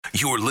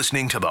You're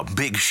listening to The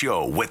Big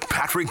Show with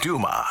Patrick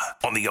Duma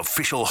on the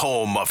official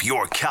home of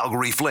your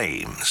Calgary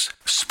Flames.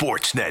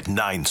 Sportsnet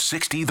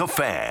 960 The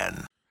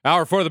Fan.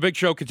 Hour 4 of The Big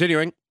Show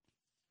continuing.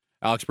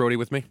 Alex Brody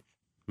with me.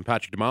 I'm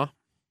Patrick Duma.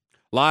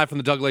 Live from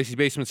the Doug Lacey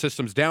Basement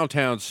Systems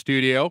downtown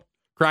studio.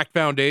 Cracked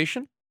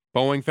foundation,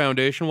 Boeing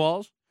foundation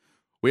walls.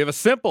 We have a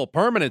simple,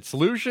 permanent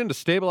solution to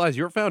stabilize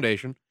your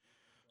foundation.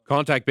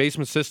 Contact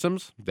Basement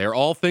Systems. They're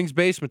all things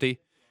basementy.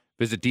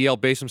 Visit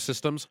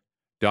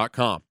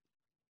dlbasementsystems.com.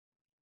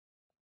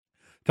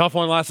 Tough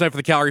one last night for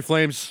the Calgary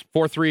Flames.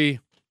 4-3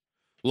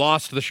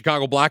 loss to the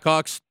Chicago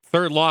Blackhawks.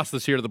 Third loss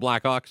this year to the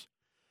Blackhawks.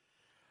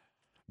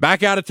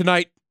 Back at it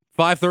tonight.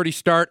 5:30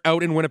 start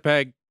out in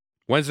Winnipeg.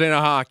 Wednesday Night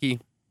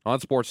Hockey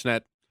on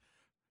Sportsnet.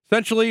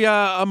 Essentially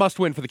a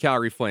must-win for the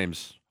Calgary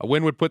Flames. A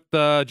win would put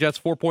the Jets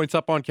 4 points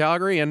up on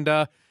Calgary and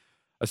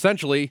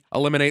essentially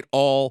eliminate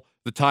all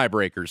the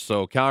tiebreakers.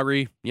 So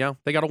Calgary,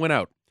 they got to win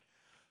out.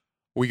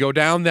 We go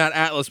down that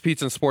Atlas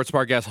Pizza and Sports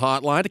Bar guest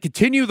hotline to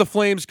continue the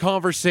Flames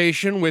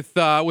conversation with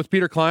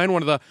Peter Klein,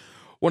 one of the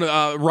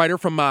writer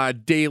from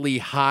Daily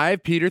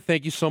Hive. Peter,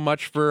 thank you so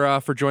much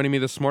for joining me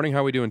this morning.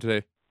 How are we doing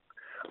today?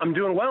 I'm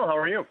doing well. How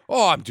are you?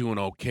 Oh, I'm doing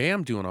okay.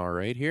 I'm doing all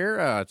right here.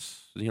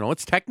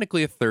 It's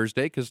technically a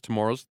Thursday because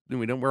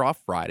we're off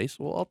Friday,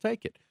 so I'll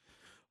take it.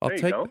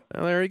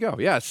 There you go.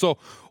 Yeah. So,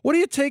 what do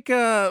you take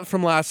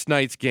from last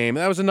night's game?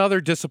 That was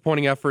another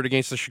disappointing effort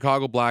against the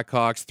Chicago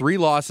Blackhawks. 3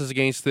 losses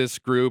against this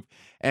group,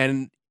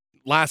 and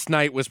last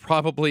night was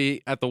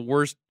probably at the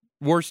worst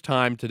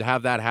time to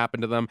have that happen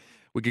to them.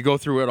 We could go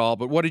through it all,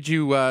 but what did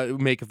you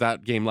make of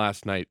that game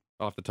last night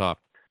off the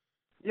top?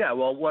 Yeah,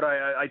 well, what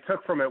I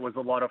took from it was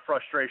a lot of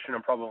frustration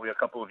and probably a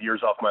couple of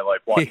years off my life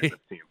watching this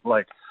team.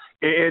 Like,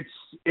 it's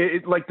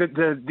like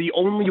the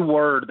only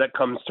word that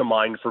comes to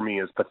mind for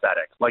me is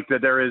pathetic. Like,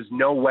 that there is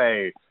no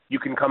way you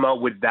can come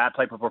out with that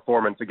type of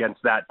performance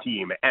against that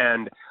team.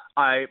 And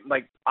I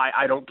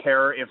don't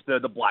care if the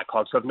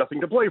Blackhawks have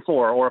nothing to play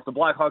for, or if the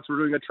Blackhawks were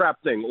doing a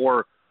trap thing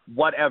or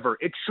whatever.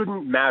 It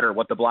shouldn't matter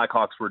what the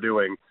Blackhawks were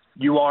doing.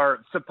 You are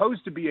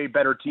supposed to be a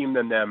better team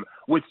than them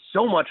with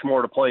so much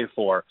more to play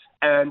for.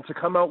 And to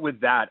come out with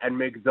that and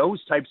make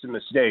those types of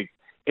mistakes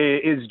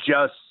is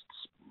just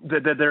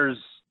that there's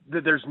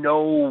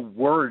no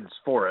words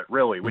for it,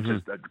 really, which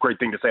is a great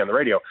thing to say on the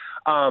radio.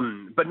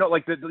 But no,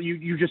 like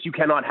you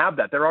cannot have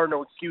that. There are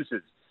no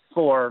excuses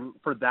for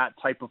that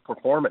type of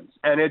performance.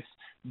 And it's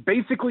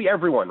basically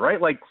everyone, right?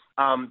 Like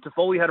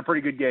Toffoli had a pretty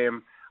good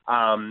game.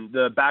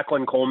 The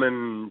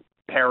Backlund-Coleman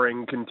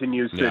pairing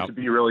continues to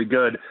be really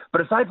good.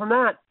 But aside from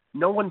that,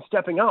 no one's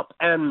stepping up.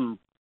 And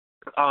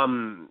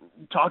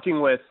talking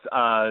with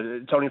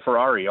Tony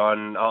Ferrari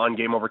on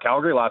Game Over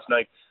Calgary last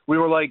night, we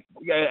were like,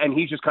 and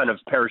he's just kind of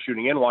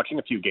parachuting in, watching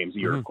a few games a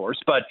year, of course.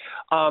 But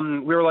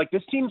we were like,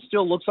 this team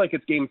still looks like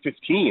it's game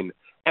 15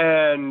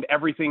 and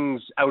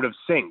everything's out of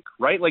sync,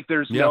 right? Like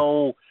there's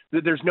no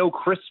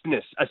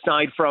crispness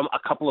aside from a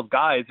couple of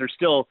guys. There's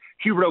still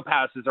Huberdeau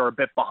passes are a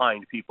bit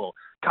behind people.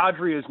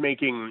 Kadri is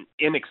making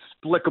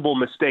inexplicable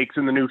mistakes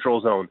in the neutral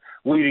zone,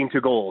 leading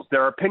to goals.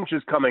 There are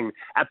pinches coming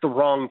at the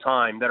wrong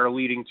time that are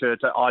leading to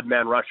odd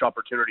man rush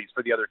opportunities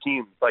for the other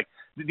teams. Like,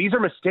 these are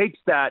mistakes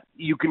that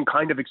you can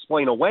kind of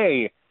explain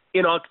away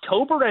in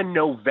October and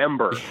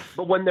November.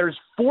 But when there's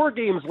 4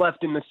 games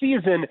left in the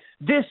season,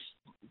 this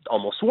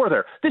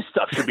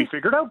stuff should be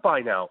figured out by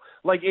now.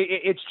 Like,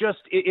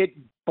 it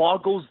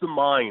boggles the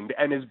mind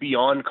and is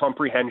beyond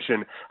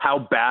comprehension how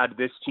bad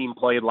this team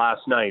played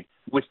last night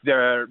with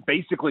their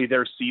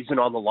season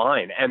on the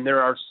line. And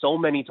there are so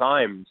many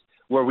times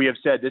where we have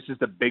said this is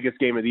the biggest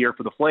game of the year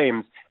for the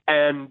Flames.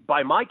 And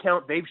by my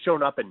count, they've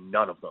shown up in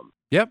none of them.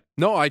 Yep.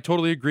 No, I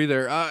totally agree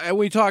there. And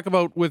we talk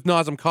about with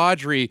Nazem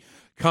Kadri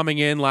coming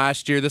in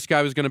last year, this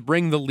guy was going to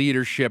bring the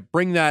leadership,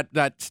 bring that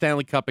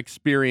Stanley Cup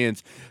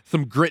experience,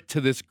 some grit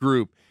to this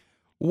group.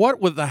 What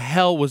the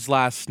hell was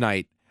last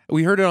night?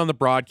 We heard it on the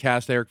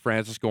broadcast, Eric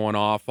Francis going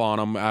off on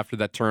him after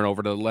that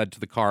turnover that led to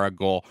the Kara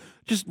goal.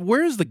 Just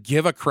where's the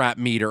give a crap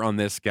meter on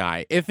this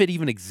guy, if it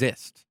even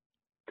exists?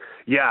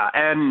 Yeah,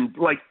 and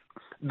like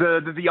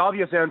the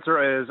obvious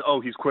answer is,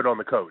 he's quit on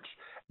the coach.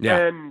 Yeah.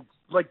 And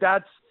like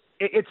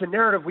it's a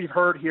narrative we've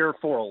heard here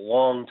for a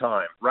long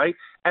time, right?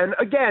 And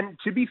again,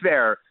 to be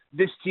fair,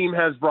 this team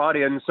has brought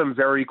in some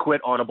very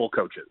quit-onable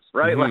coaches,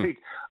 right? Like,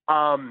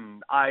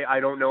 I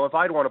don't know if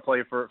I'd want to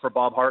play for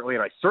Bob Hartley,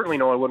 and I certainly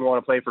know I wouldn't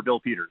want to play for Bill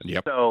Peters.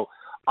 Yep. So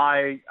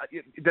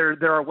there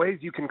are ways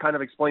you can kind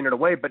of explain it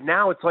away, but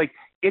now it's like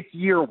it's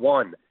year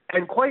one,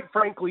 and quite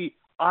frankly,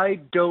 I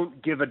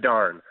don't give a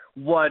darn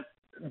what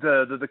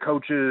the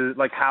coaches,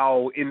 like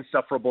how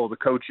insufferable the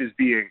coach is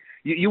being.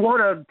 You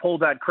want to pull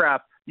that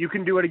crap, you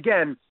can do it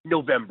again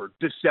November,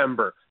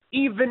 December,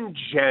 even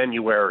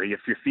January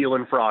if you're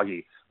feeling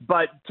froggy.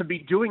 But to be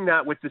doing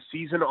that with the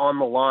season on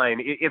the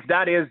line, if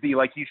that is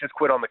he's just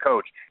quit on the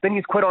coach, then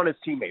he's quit on his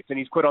teammates and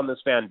he's quit on this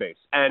fan base.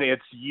 And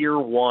it's year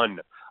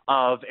one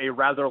of a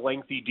rather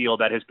lengthy deal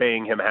that is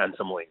paying him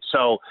handsomely.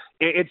 So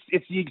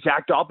it's the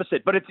exact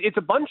opposite. But it's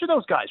a bunch of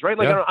those guys, right?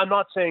 Like, Yeah. I'm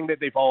not saying that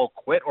they've all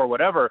quit or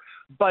whatever,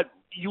 but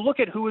you look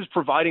at who is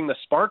providing the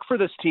spark for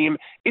this team,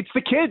 it's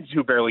the kids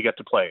who barely get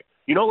to play.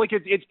 You know, like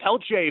it's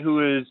Pelche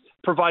who is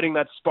providing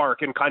that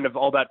spark and kind of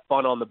all that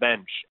fun on the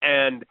bench.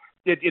 And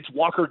it's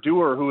Walker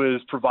Dewar who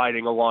is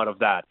providing a lot of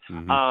that.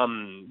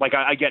 Mm-hmm. Like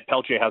I get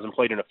Pelche hasn't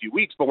played in a few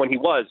weeks, but when he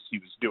was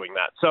doing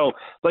that. So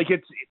like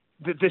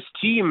this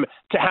team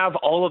to have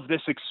all of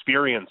this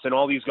experience and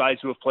all these guys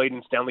who have played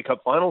in Stanley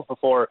Cup finals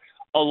before,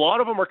 a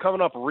lot of them are coming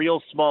up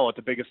real small at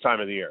the biggest time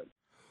of the year.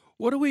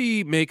 What do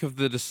we make of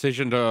the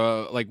decision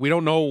to, we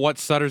don't know what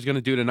Sutter's going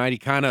to do tonight. He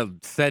kind of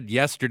said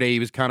yesterday he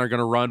was kind of going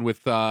to run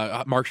with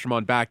Markstrom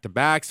on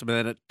back-to-backs, but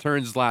then it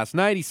turns last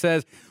night he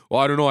says, well,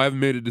 I don't know, I haven't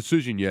made a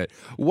decision yet.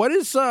 What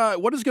is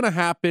going to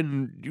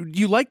happen? Do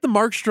you like the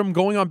Markstrom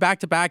going on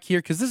back-to-back here?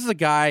 Because this is a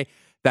guy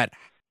that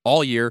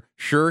all year,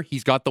 sure,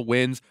 he's got the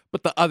wins,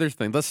 but the other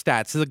thing, the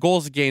stats, the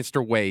goals against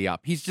are way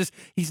up.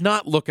 He's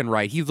not looking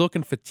right. He's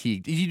looking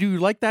fatigued. Do you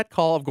like that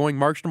call of going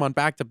Markstrom on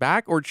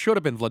back-to-back, or it should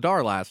have been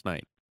Vladar last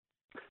night?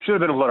 Should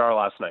have been Vladar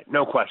last night,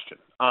 no question.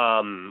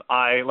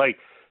 I like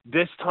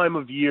this time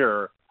of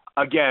year,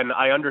 again,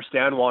 I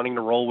understand wanting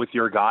to roll with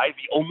your guy.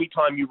 The only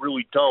time you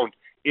really don't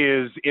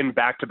is in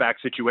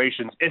back-to-back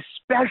situations,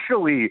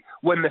 especially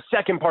when the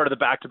second part of the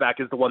back-to-back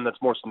is the one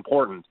that's most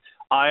important.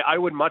 I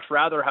would much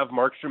rather have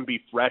Markstrom be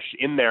fresh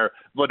in there.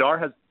 Vladar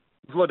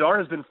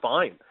has been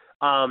fine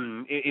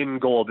in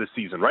goal this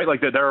season, right?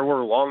 Like there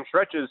were long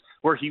stretches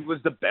where he was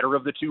the better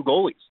of the two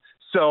goalies.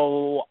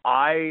 So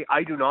I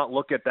do not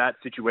look at that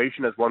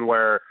situation as one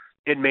where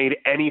it made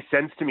any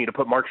sense to me to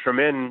put Markstrom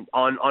in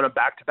on a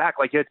back-to-back.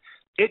 Like it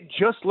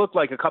just looked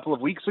like a couple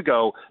of weeks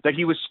ago that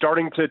he was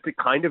starting to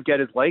kind of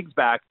get his legs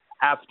back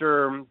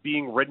after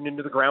being ridden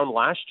into the ground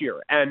last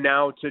year. And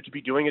now to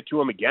be doing it to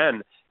him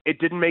again, it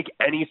didn't make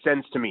any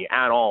sense to me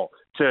at all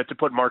to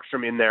put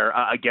Markstrom in there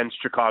against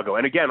Chicago.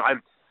 And again,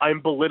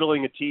 I'm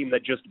belittling a team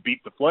that just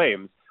beat the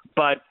Flames.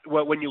 But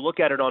when you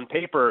look at it on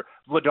paper,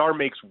 Vladar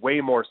makes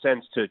way more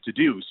sense to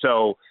do.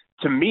 So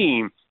to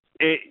me,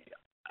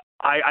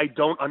 I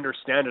don't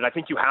understand it. I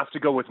think you have to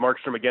go with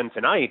Markstrom again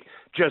tonight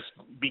just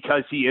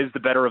because he is the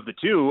better of the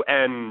two.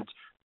 And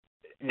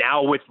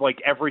now with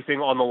everything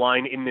on the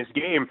line in this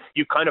game,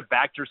 you kind of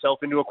backed yourself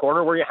into a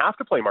corner where you have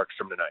to play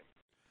Markstrom tonight.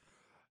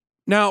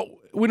 Now,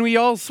 when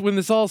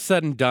this all's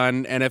said and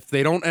done, and if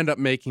they don't end up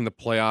making the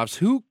playoffs,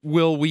 who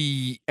will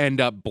we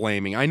end up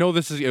blaming? I know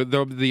this is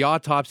the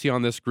autopsy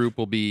on this group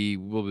will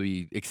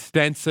be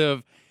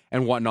extensive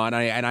and whatnot,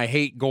 and I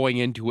hate going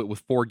into it with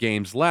 4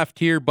 games left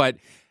here, but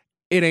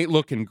it ain't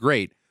looking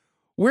great.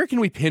 Where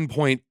can we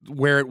pinpoint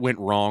where it went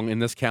wrong in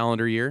this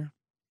calendar year?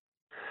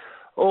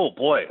 Oh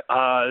boy,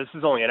 this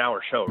is only an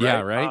hour show, right?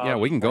 Yeah, right. Yeah,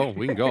 we can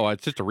go.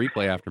 It's just a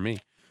replay after me.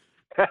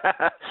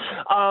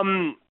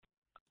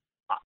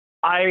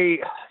 I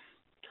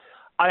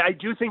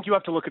do think you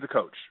have to look at the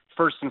coach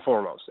first and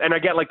foremost. And I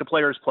get the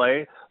players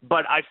play,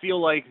 but I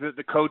feel like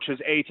the coach has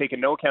A, taken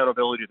no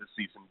accountability this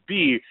season,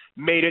 B,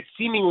 made it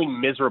seemingly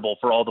miserable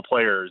for all the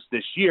players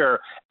this year.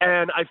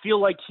 And I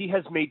feel like he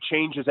has made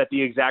changes at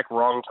the exact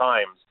wrong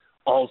times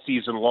all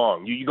season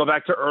long. You go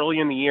back to early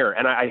in the year,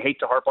 and I hate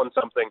to harp on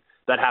something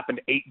that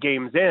happened 8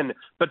 games in,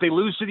 but they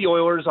lose to the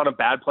Oilers on a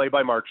bad play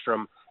by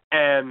Markstrom.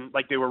 And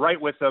they were right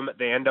with them.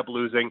 They end up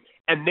losing,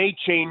 and they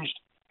changed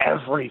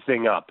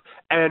everything up.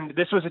 And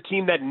this was a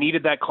team that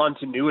needed that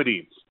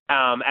continuity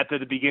at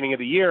the beginning of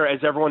the year as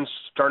everyone's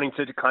starting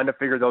to kind of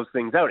figure those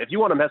things out. If you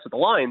want to mess with the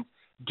lines,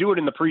 do it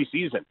in the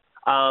preseason.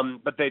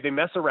 But they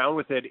mess around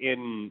with it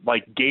in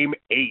game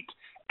 8.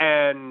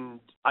 And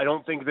I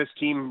don't think this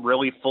team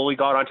really fully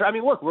got on track. I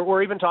mean, look,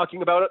 we're even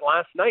talking about it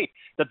last night,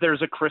 that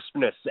there's a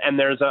crispness and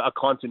there's a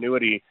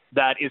continuity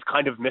that is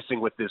kind of missing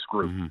with this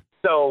group. Mm-hmm.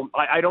 So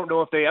I don't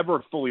know if they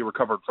ever fully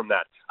recovered from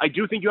that. I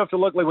do think you have to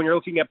look, when you're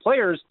looking at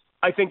players,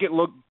 I think it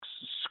looks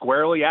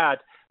squarely at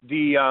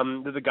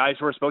the guys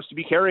who are supposed to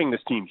be carrying this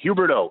team.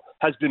 Huberdeau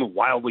has been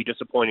wildly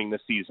disappointing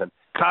this season.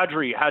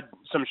 Kadri had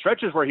some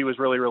stretches where he was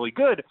really, really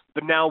good,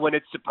 but now when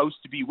it's supposed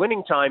to be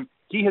winning time,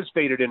 he has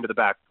faded into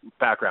the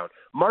background.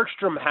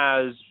 Markstrom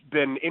has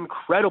been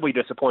incredibly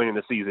disappointing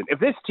this season. If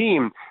this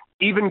team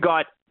even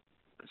got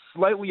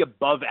slightly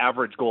above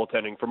average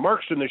goaltending for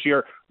Markstrom this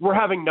year, we're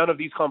having none of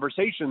these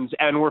conversations,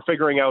 and we're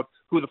figuring out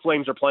who the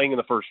Flames are playing in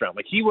the first round.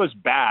 He was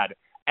bad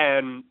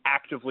and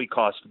actively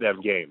cost them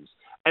games.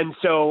 And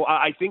so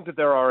I think that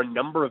there are a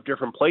number of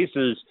different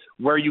places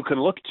where you can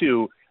look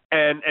to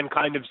and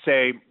kind of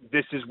say,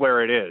 this is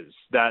where it is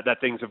that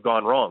things have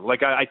gone wrong.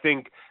 I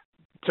think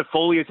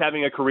Toffoli is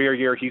having a career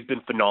year. He's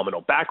been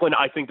phenomenal. Backlund,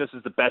 I think this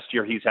is the best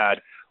year he's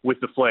had with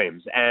the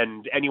Flames.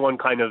 And anyone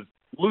kind of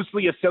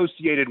loosely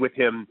associated with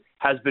him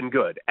has been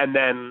good. And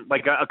then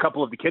a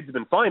couple of the kids have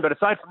been fine. But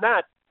aside from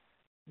that,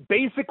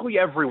 basically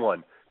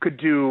everyone could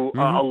do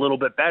a little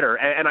bit better.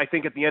 And I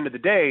think at the end of the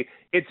day,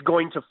 it's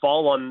going to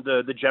fall on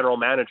the general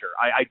manager.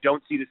 I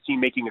don't see this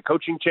team making a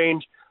coaching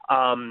change.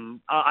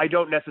 I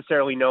don't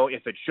necessarily know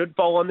if it should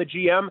fall on the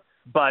GM,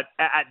 but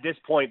at this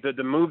point,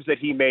 the moves that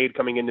he made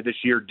coming into this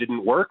year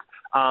didn't work.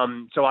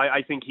 So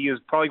I think he is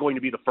probably going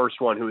to be the first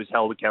one who is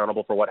held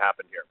accountable for what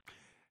happened here.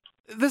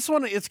 This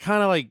one, it's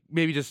kind of like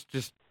maybe just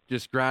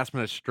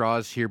grasping at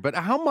straws here, but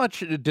how much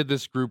did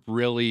this group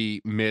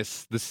really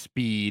miss the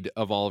speed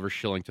of Oliver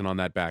Shillington on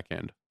that back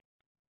end?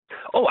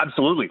 Oh,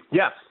 absolutely.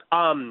 Yeah.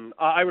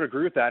 I would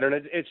agree with that. And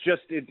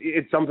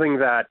it's something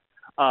that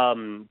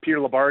Peter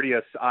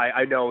Labardius,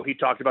 I know he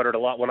talked about it a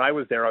lot when I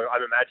was there.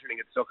 I'm imagining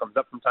it still comes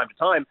up from time to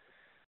time.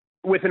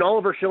 With an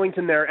Oliver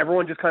Shillington there,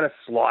 everyone just kind of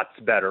slots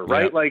better,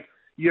 right? Yeah. Like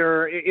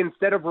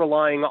instead of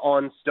relying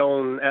on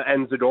Stone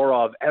and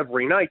Zadorov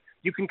every night,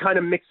 you can kind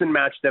of mix and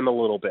match them a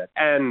little bit.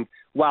 And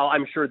while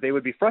I'm sure they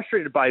would be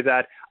frustrated by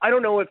that, I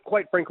don't know if,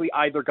 quite frankly,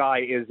 either guy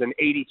is an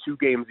 82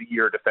 games a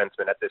year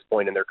defenseman at this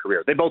point in their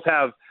career. They both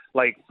have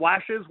like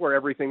flashes where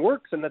everything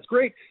works, and that's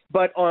great.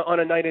 But on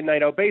a night in,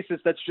 night out basis,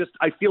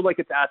 I feel like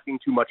it's asking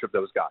too much of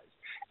those guys.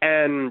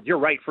 And you're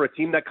right, for a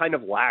team that kind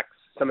of lacks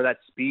some of that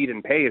speed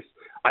and pace,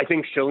 I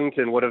think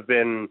Shillington would have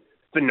been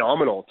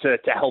phenomenal to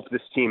help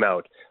this team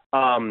out.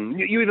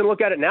 You even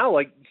look at it now,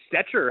 like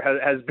Stetcher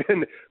has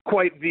been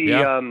quite the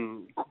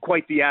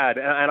ad,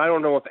 and I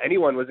don't know if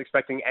anyone was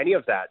expecting any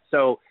of that.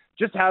 So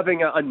just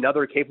having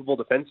another capable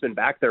defenseman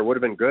back there would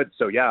have been good.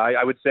 So yeah,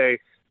 I would say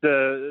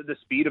the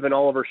speed of an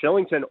Oliver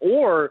Shillington,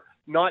 or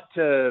not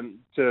to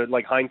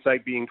like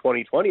hindsight being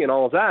 2020 and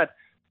all of that.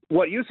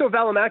 What Juuso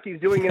Välimäki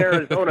is doing in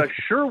Arizona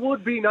sure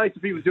would be nice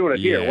if he was doing it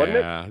here, wouldn't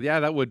it? Yeah,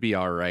 that would be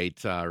all right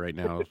right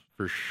now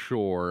for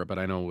sure. But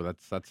I know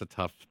that's a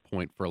tough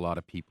point for a lot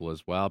of people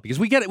as well, because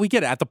we get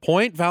it. At the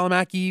point,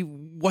 Välimäki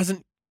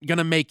wasn't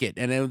gonna make it,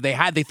 and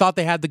they thought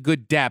they had the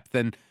good depth,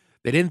 and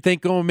they didn't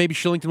think, maybe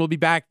Shillington will be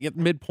back at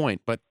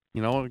midpoint. But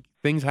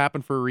things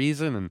happen for a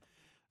reason, and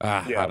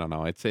I don't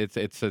know. It's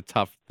a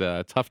tough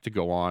to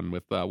go on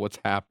with what's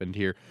happened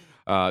here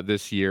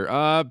this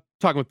year.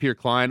 Talking with Peter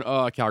Klein,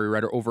 Calgary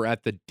writer over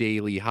at the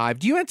Daily Hive.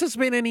 Do you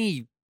anticipate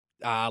any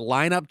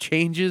lineup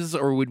changes,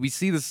 or would we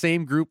see the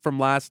same group from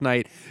last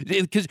night?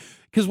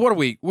 Because what are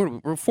we?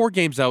 We're 4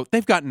 games out.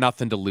 They've got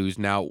nothing to lose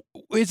now.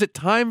 Is it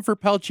time for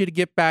Pelche to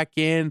get back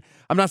in?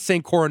 I'm not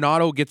saying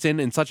Coronado gets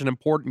in such an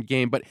important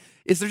game, but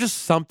is there just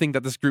something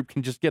that this group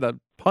can just get a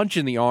punch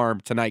in the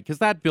arm tonight? Because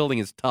that building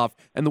is tough,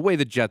 and the way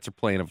the Jets are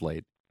playing of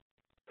late.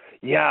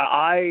 Yeah,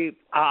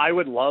 I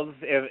would love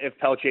if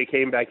Pelche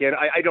came back in.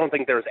 I don't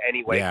think there's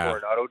any way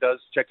Coronado does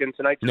check in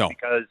tonight just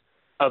because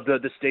of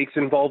the stakes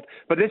involved.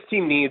 But this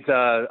team needs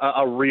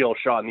a real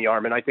shot in the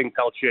arm, and I think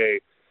Pelche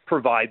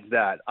provides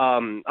that.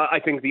 I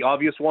think the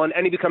obvious one,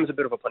 and he becomes a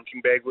bit of a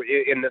punching bag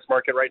in this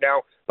market right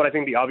now, but I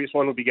think the obvious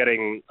one would be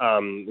getting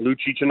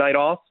Lucci tonight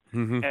off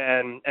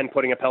and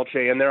putting a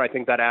Pelche in there. I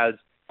think that adds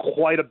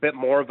quite a bit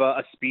more of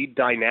a speed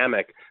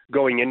dynamic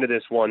going into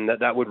this one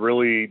that would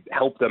really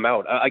help them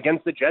out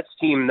against the Jets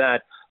team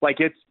that, like,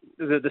 it's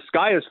the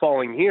sky is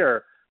falling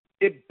here.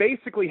 It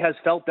basically has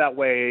felt that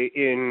way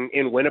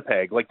in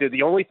Winnipeg. Like,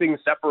 the only thing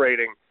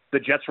separating the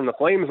Jets from the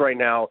Flames right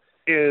now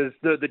is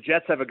the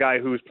Jets have a guy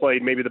who's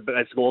played maybe the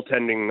best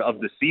goaltending of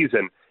the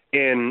season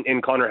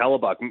in Connor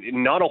Hellebuck.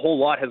 Not a whole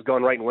lot has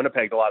gone right in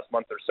Winnipeg the last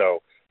month or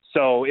so.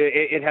 So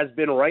it has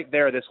been right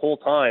there this whole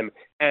time.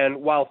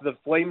 And while the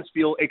Flames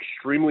feel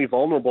extremely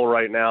vulnerable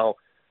right now,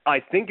 I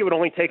think it would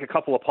only take a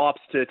couple of pops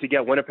to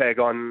get Winnipeg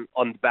on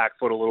the back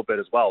foot a little bit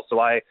as well.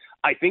 So I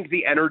think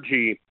the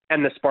energy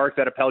and the spark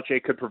that a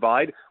Pelche could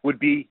provide would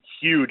be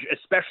huge,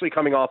 especially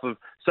coming off of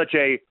such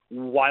a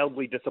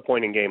wildly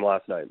disappointing game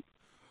last night.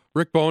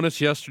 Rick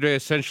Bowness yesterday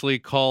essentially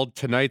called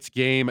tonight's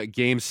game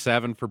Game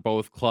 7 for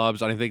both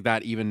clubs. And I think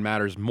that even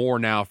matters more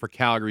now for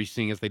Calgary,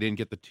 seeing as they didn't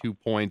get the 2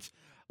 points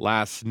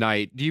last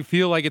night. Do you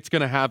feel like it's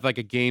going to have like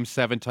a Game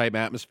 7 type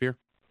atmosphere?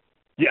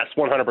 Yes,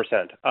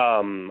 100%.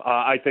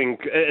 I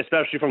think,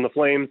 especially from the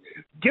Flames,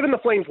 given the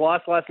Flames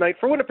lost last night,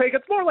 for Winnipeg,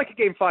 it's more like a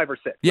Game 5 or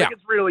 6. Yeah. Like,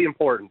 it's really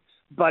important,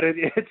 but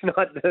it's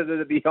not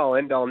the be-all,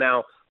 end-all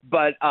now.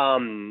 But,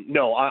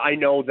 no, I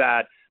know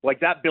that,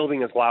 like, that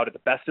building is loud at the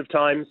best of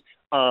times,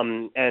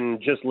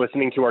 and just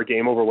listening to our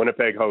Game Over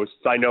Winnipeg hosts,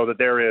 I know that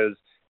there is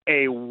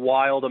a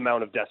wild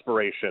amount of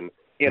desperation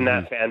in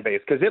that fan base,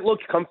 because it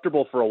looked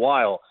comfortable for a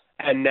while,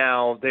 and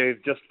now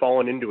they've just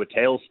fallen into a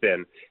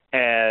tailspin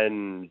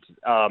and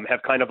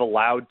have kind of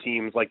allowed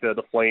teams like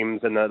the Flames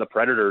and the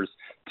Predators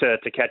to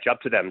catch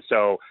up to them.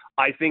 So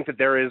I think that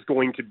there is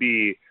going to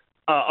be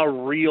a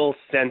real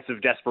sense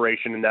of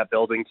desperation in that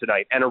building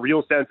tonight, and a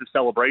real sense of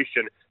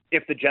celebration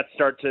if the Jets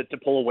start to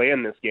pull away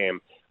in this game.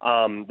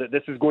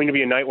 This is going to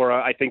be a night where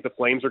I think the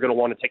Flames are going to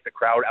want to take the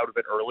crowd out of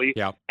it early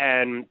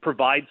and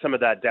provide some of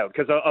that doubt.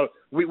 Because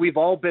we've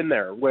all been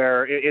there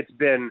where it's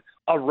been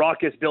a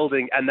raucous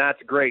building, and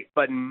that's great,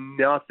 but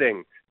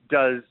nothing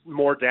does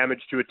more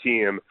damage to a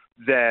team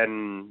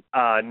than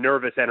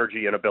nervous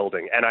energy in a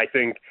building. And I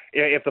think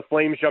if the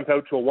Flames jump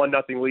out to a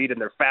 1-0 lead and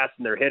they're fast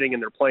and they're hitting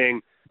and they're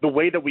playing the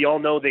way that we all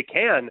know they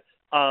can,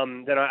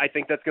 then I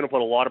think that's going to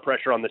put a lot of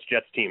pressure on this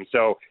Jets team.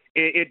 So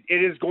it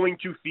is going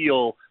to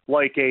feel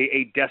like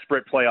a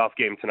desperate playoff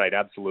game tonight,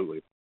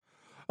 absolutely.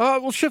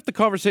 We'll shift the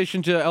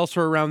conversation to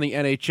elsewhere around the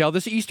NHL.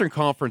 This Eastern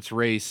Conference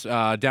race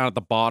down at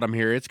the bottom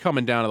here, it's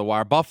coming down to the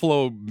wire.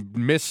 Buffalo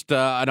missed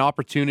an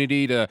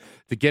opportunity to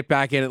get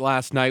back in it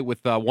last night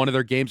with one of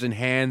their games in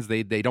hands.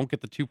 They don't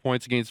get the 2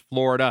 points against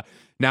Florida.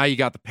 Now you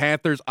got the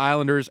Panthers,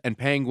 Islanders, and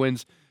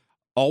Penguins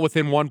all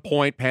within 1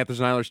 point.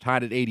 Panthers and Islanders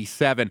tied at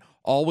 87,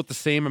 all with the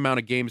same amount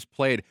of games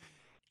played.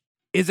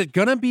 Is it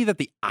going to be that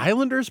the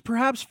Islanders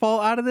perhaps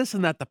fall out of this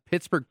and that the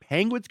Pittsburgh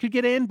Penguins could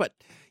get in? But,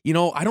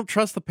 I don't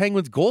trust the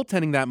Penguins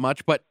goaltending that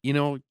much, but, you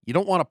don't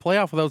want to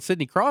playoff without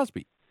Sidney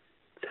Crosby.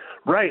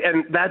 Right,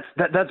 and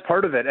that's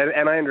part of it.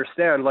 And I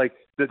understand,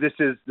 that this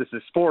is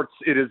sports.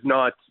 It is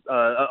not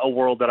a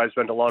world that I've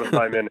spent a lot of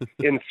time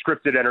in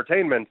scripted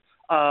entertainment.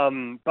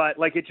 But,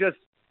 it just,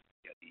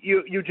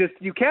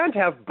 you can't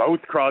have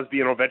both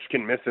Crosby and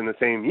Ovechkin miss in the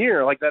same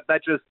year.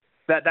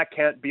 That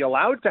can't be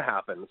allowed to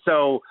happen.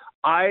 So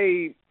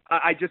I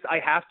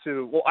have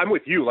to. Well, I'm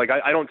with you.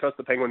 I don't trust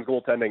the Penguins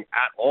goaltending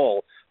at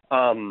all.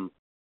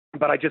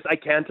 But I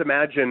can't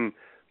imagine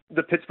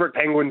the Pittsburgh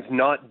Penguins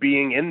not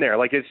being in there.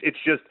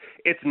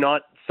 It's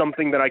not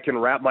something that I can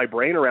wrap my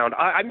brain around.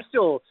 I'm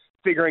still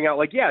figuring out.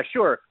 Yeah,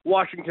 sure,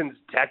 Washington's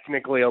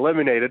technically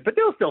eliminated, but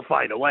they'll still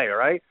find a way,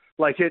 right?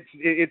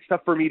 It's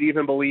tough for me to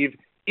even believe,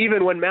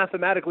 even when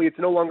mathematically it's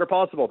no longer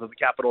possible, that the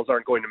Capitals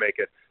aren't going to make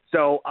it.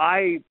 So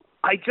I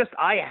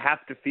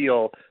have to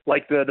feel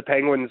like the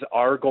Penguins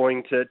are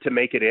going to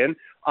make it in.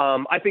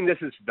 I think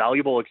this is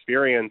valuable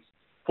experience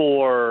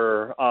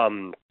for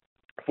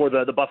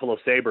the Buffalo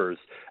Sabres,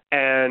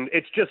 and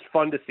it's just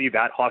fun to see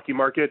that hockey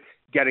market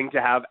getting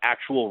to have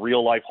actual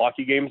real life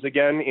hockey games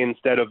again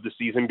instead of the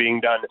season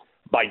being done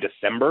by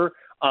December.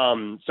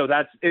 So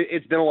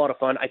it's been a lot of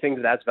fun. I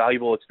think that's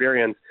valuable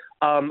experience.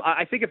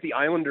 I think if the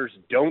Islanders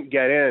don't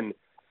get in,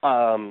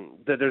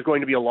 that there's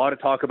going to be a lot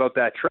of talk about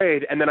that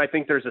trade. And then I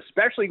think there's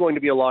especially going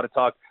to be a lot of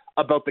talk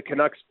about the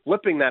Canucks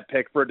flipping that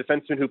pick for a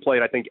defenseman who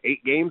played, I think,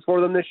 8 games for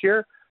them this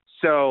year.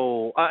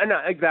 So, and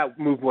I think that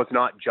move was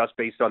not just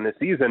based on this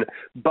season,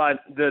 but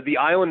the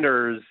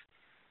Islanders,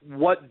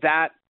 what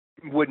that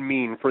would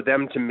mean for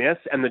them to miss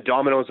and the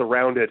dominoes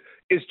around it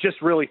is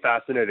just really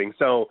fascinating.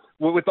 So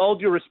with all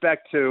due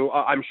respect to,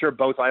 I'm sure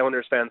both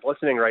Islanders fans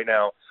listening right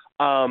now,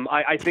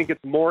 I think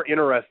it's more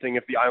interesting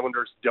if the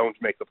Islanders don't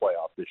make the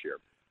playoffs this year.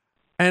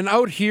 And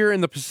out here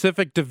in the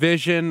Pacific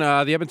Division,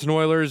 the Edmonton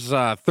Oilers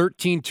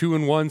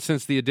 13-2-1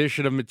 since the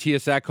addition of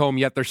Matthias Ekholm,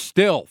 yet they're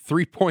still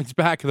 3 points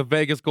back of the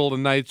Vegas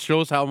Golden Knights.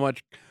 Shows how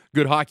much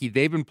good hockey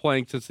they've been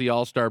playing since the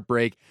All-Star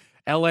break.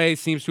 LA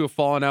seems to have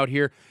fallen out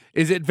here.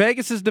 Is it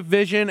Vegas's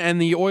division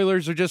and the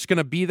Oilers are just going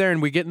to be there and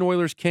we get an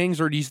Oilers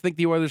Kings, or do you think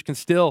the Oilers can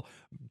still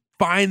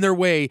find their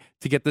way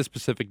to get this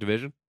Pacific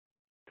Division?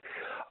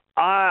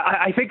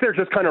 I think they're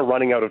just kind of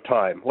running out of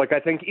time. I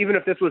think even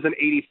if this was an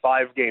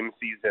 85-game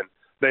season,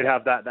 they'd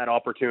have that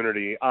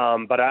opportunity.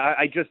 But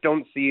I just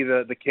don't see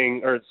the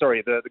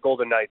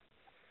Golden Knights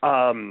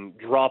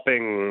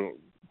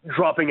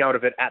dropping out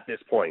of it at this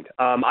point.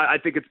 I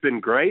think it's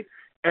been great.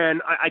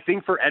 And I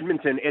think for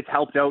Edmonton, it's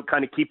helped out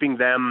kind of keeping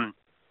them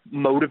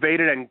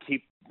motivated and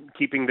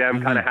keeping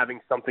them kind of having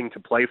something to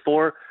play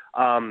for.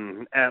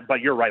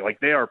 But you're right.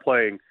 They are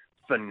playing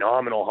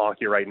phenomenal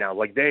hockey right now.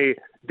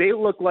 They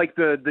look like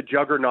the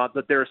juggernaut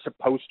that they're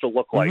supposed to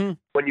look like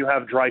when you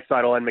have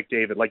Draisaitl and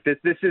McDavid.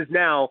 This is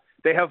now,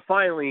 they have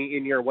finally,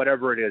 in year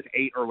whatever it is,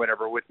 8 or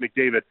whatever with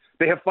McDavid,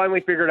 they have finally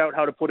figured out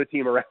how to put a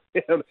team around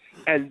him,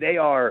 and they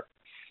are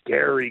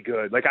scary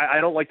good. I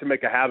don't like to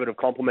make a habit of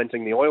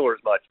complimenting the Oilers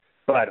much,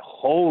 but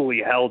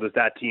holy hell does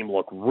that team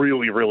look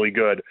really, really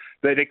good.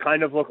 They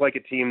kind of look like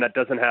a team that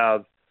doesn't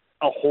have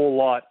a whole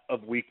lot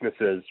of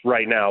weaknesses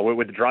right now.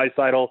 With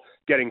Draisaitl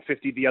getting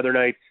 50 the other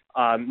night,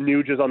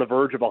 Nuge is on the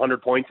verge of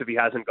 100 points if he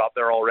hasn't got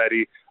there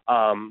already.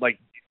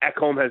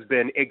 Ekholm has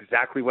been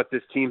exactly what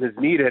this team has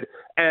needed,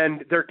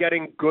 and they're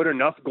getting good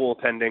enough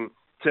goaltending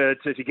to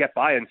get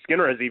by. And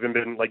Skinner has even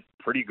been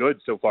pretty good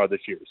so far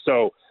this year.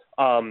 So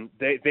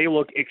they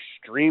look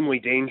extremely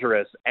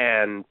dangerous,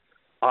 and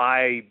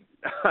I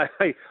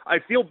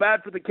feel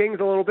bad for the Kings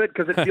a little bit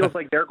because it feels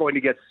like they're going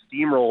to get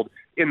steamrolled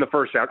in the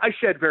first round. I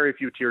shed very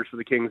few tears for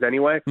the Kings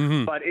anyway,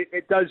 but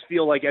it does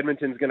feel like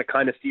Edmonton's going to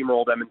kind of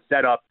steamroll them and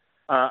set up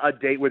a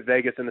date with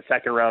Vegas in the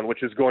second round,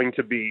 which is going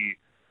to be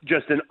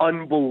just an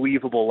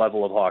unbelievable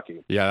level of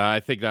hockey. Yeah,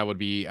 I think that would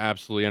be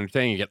absolutely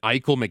entertaining. You get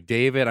Eichel,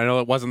 McDavid. I know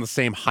it wasn't the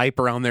same hype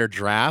around their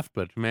draft,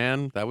 but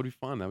man, that would be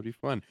fun. That would be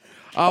fun.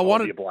 That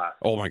would be a blast.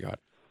 Oh my God.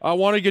 I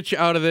want to get you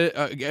out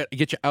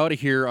of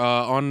here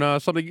on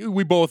something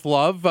we both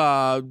love.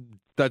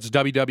 That's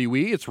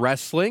WWE. It's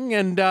wrestling,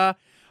 and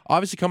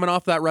obviously coming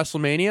off that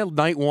WrestleMania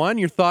night 1,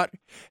 you thought,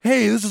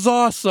 "Hey, this is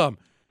awesome."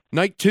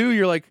 Night 2,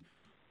 you're like,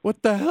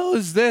 "What the hell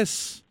is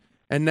this?"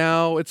 And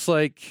now it's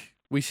like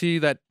we see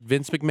that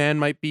Vince McMahon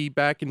might be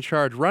back in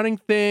charge, running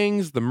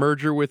things. The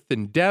merger with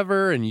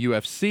Endeavor and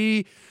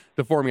UFC,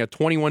 the forming a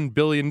 $21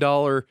 billion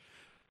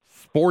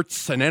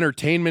sports and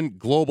entertainment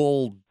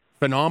global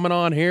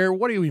phenomenon here.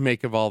 What do we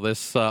make of all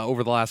this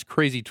over the last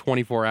crazy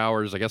 24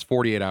 hours, I guess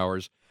 48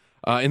 hours,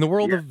 in the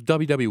world of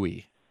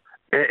WWE?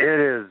 It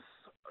is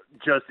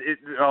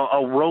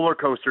a roller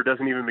coaster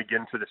doesn't even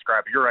begin to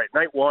describe it. You're right.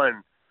 Night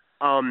one,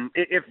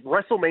 if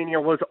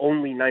WrestleMania was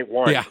only night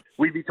one,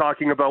 we'd be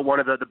talking about one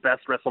of the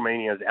best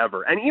WrestleManias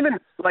ever. And even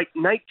like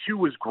night two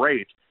was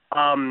great.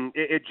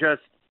 It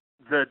just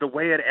the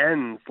way it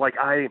ends,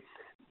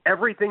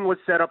 everything was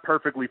set up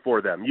perfectly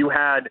for them. You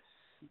had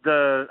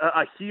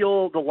a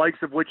heel the likes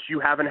of which you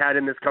haven't had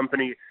in this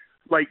company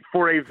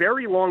for a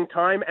very long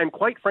time, and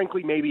quite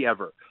frankly, maybe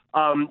ever.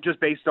 Just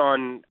based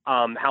on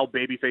how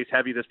babyface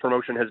heavy this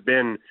promotion has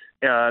been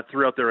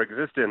throughout their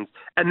existence.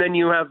 And then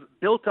you have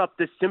built up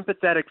this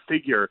sympathetic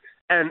figure,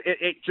 and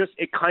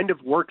it kind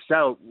of works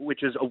out,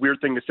 which is a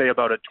weird thing to say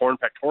about a torn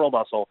pectoral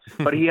muscle,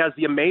 but he has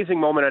the amazing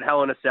moment at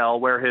Hell in a Cell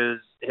where his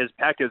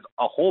pec is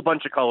a whole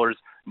bunch of colors,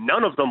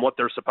 none of them what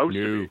they're supposed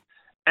to be.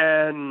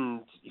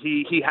 And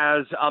he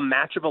has a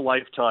match of a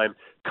lifetime,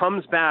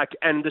 comes back,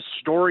 and the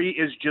story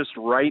is just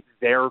right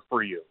there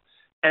for you.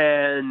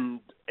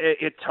 And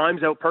it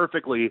times out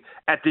perfectly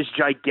at this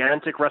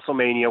gigantic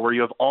WrestleMania where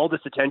you have all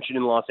this attention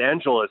in Los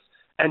Angeles,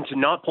 and to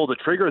not pull the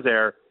trigger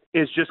there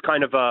is just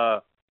kind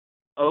of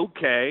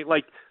okay.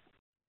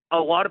 A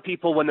lot of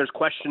people, when there's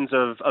questions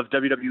of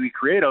WWE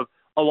creative,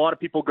 a lot of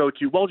people go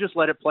to, well, just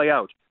let it play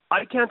out.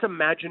 I can't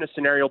imagine a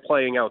scenario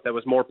playing out that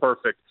was more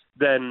perfect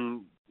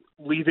than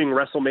leaving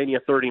WrestleMania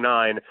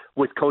 39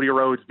 with Cody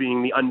Rhodes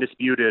being the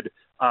undisputed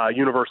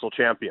Universal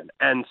Champion.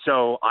 And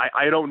so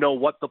I don't know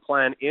what the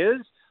plan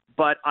is,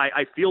 but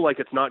I feel like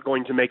it's not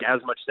going to make as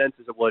much sense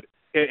as it would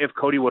if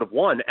Cody would have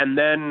won. And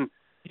then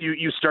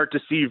you start to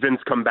see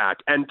Vince come back.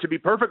 And to be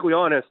perfectly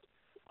honest,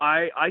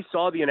 I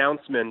saw the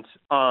announcement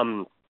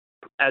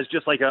as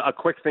just a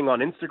quick thing on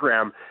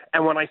Instagram.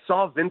 And when I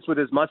saw Vince with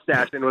his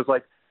mustache and it was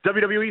like,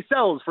 WWE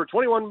sells for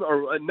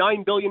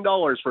 $9 billion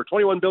for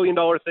 $21 billion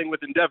thing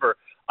with Endeavor,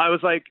 I was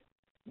like,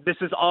 this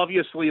is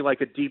obviously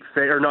a deep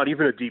fake, or not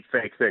even a deep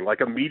fake thing,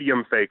 a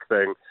medium fake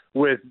thing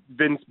with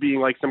Vince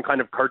being some kind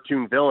of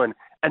cartoon villain.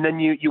 And then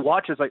you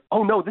watch it's like,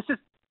 oh no, this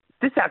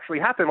actually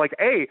happened.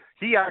 A,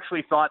 he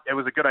actually thought it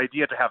was a good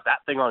idea to have that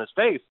thing on his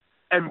face.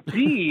 And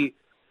B,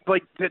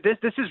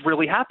 this is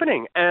really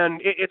happening. And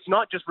it's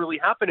not just really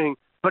happening,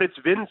 but it's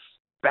Vince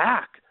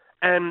back.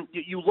 And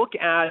you look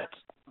at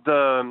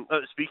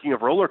speaking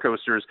of roller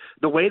coasters,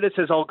 the way this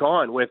has all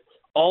gone with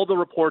all the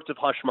reports of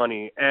hush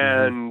money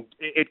and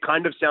it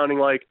kind of sounding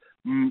like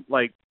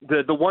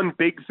the one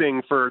big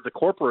thing for the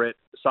corporate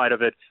side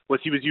of it was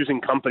he was using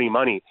company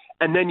money.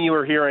 And then you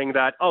were hearing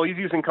that, oh, he's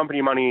using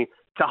company money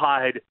to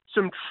hide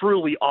some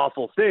truly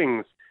awful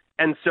things.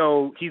 And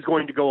so he's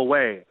going to go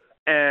away.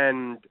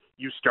 And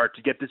you start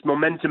to get this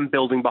momentum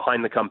building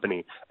behind the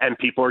company. And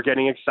people are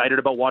getting excited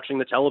about watching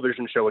the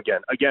television show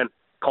again. Again,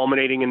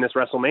 culminating in this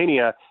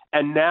WrestleMania.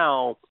 And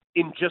now,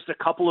 in just a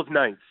couple of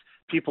nights,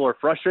 people are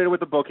frustrated with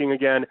the booking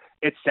again.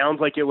 It sounds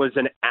like it was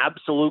an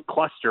absolute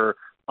cluster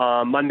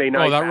Monday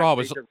night. Oh, that Raw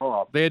was.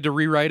 They had to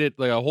rewrite it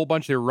a whole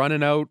bunch. They were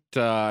running out.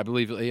 I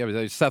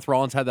believe Seth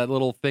Rollins had that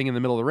little thing in the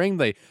middle of the ring.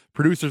 The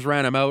producers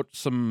ran him out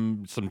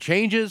some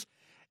changes.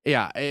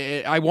 Yeah,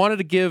 I wanted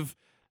to give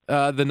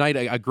the night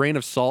a grain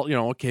of salt.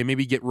 Okay,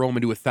 maybe get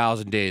Roman to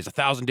 1,000 days.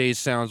 1,000 days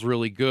sounds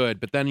really good,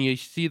 but then you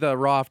see the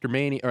Raw after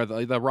Mania, or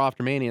the Raw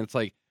after Mania, and it's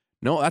like,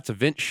 no, that's a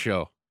Vince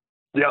show.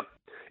 Yep.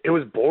 It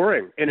was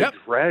boring, and it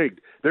dragged.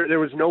 There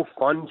was no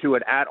fun to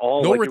it at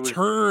all. No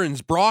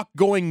returns. Brock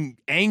going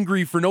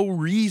angry for no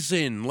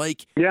reason.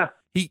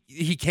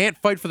 He can't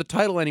fight for the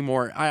title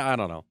anymore. I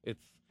don't know.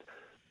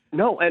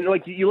 No, and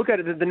you look at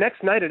it, the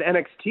next night at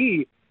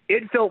NXT,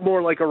 it felt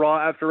more like a Raw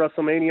after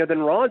WrestleMania than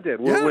Raw did,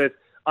 with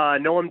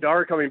Noam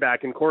Dar coming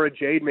back and Cora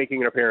Jade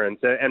making an appearance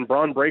and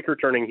Braun Breaker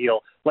turning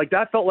heel.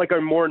 That felt like a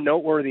more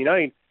noteworthy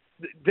night.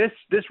 This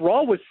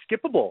Raw was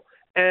skippable.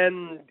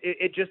 And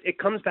it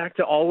comes back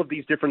to all of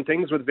these different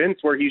things with Vince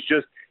where he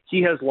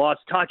has lost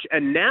touch.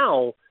 And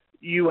now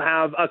you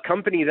have a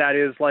company that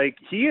is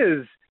he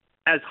is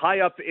as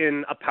high up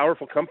in a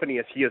powerful company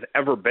as he has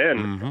ever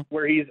been,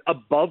 where he's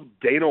above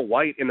Dana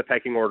White in the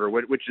pecking order,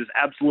 which is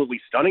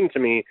absolutely stunning to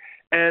me.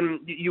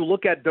 And you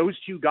look at those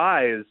two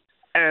guys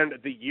and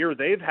the year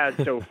they've had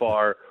so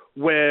far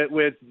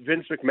with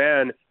Vince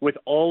McMahon, with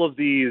all of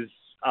these,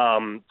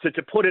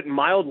 to put it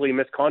mildly,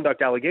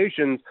 misconduct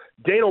allegations,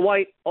 Dana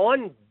White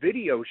on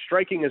video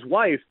striking his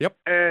wife,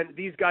 and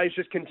these guys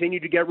just continue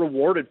to get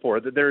rewarded for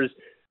it. There's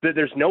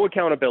no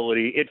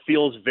accountability. It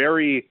feels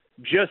very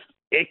just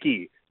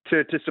icky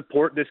to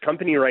support this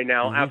company right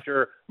now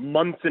after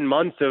months and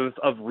months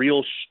of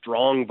real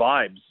strong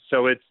vibes.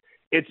 So it's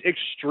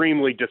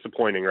extremely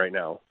disappointing right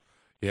now.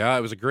 Yeah,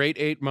 it was a great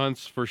 8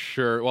 months for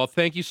sure. Well,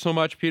 thank you so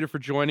much, Peter, for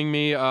joining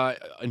me.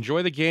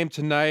 Enjoy the game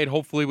tonight.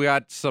 Hopefully we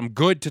got some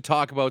good to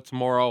talk about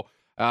tomorrow,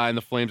 and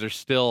the Flames are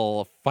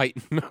still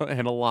fighting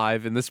and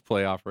alive in this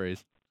playoff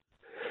race.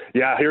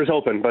 Yeah, here's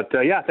hoping. But,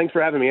 thanks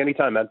for having me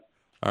anytime, man.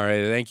 All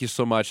right, thank you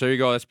so much. There you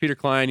go. That's Peter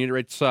Klein.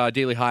 It's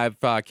Daily Hive,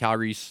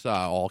 Calgary's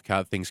all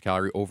things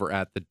Calgary over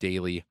at the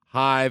Daily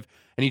Hive.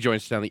 And he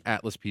joins us down the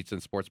Atlas Pizza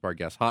and Sports Bar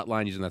guest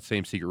hotline using that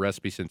same secret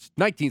recipe since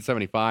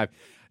 1975.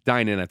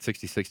 Dine in at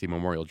 6060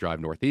 Memorial Drive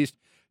Northeast.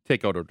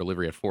 Take out or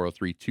delivery at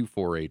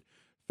 403-248-4600.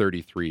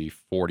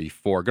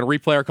 33-44. Going to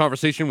replay our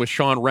conversation with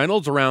Sean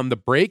Reynolds around the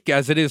break,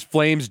 as it is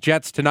Flames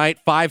Jets tonight,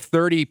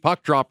 5:30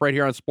 puck drop right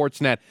here on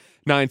Sportsnet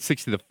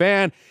 960 The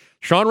Fan.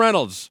 Sean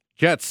Reynolds,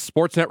 Jets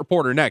Sportsnet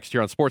reporter, next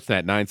here on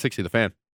Sportsnet 960 The Fan.